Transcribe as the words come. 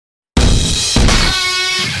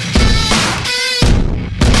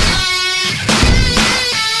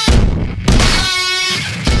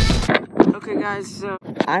guys, so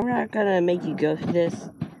I'm not gonna make you go through this.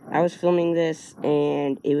 I was filming this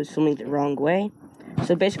and it was filming the wrong way.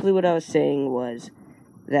 So basically what I was saying was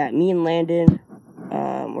that me and Landon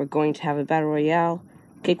were going to have a battle royale,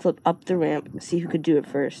 kickflip up the ramp, see who could do it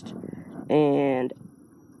first. And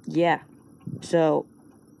yeah, so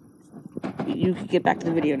you can get back to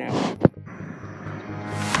the video now.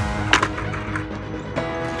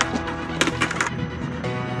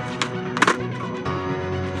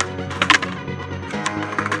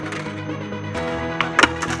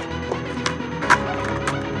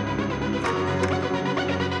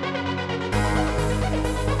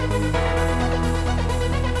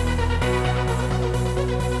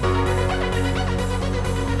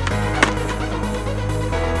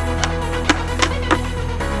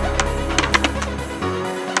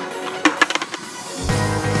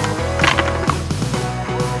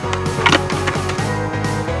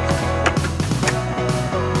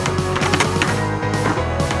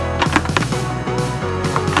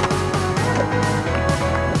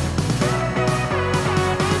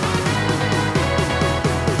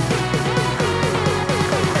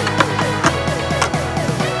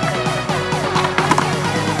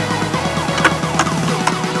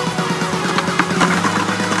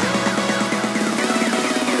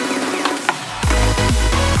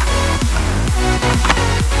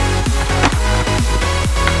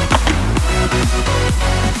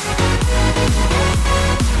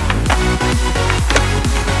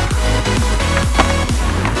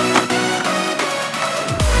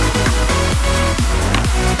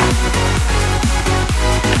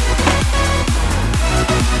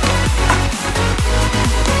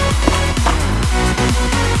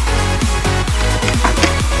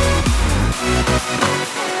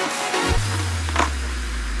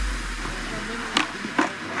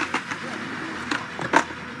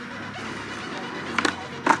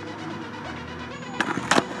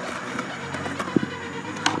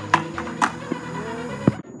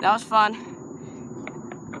 That was fun.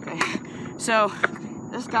 Okay, so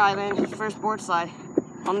this guy landed his first board slide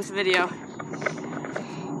on this video.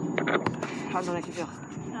 How does that make you feel?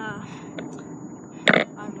 I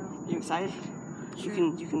don't know. You excited? Sure.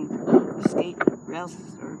 You can skate rails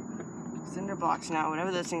or cinder blocks now,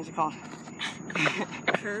 whatever those things are called.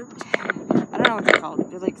 Curb? I don't know what they're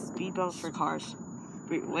called. They're like speed bumps for cars.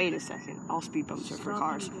 Wait a second. All speed bumps are for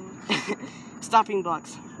cars. Stopping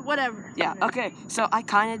blocks. Whatever. Yeah, okay. So I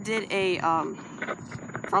kind of did a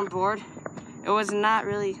front board. It was not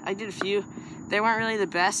really, I did a few. They weren't really the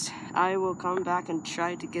best. I will come back and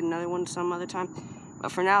try to get another one some other time.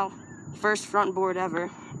 But for now, first front board ever.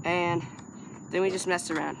 And then we just messed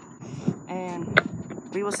around. And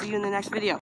we will see you in the next video.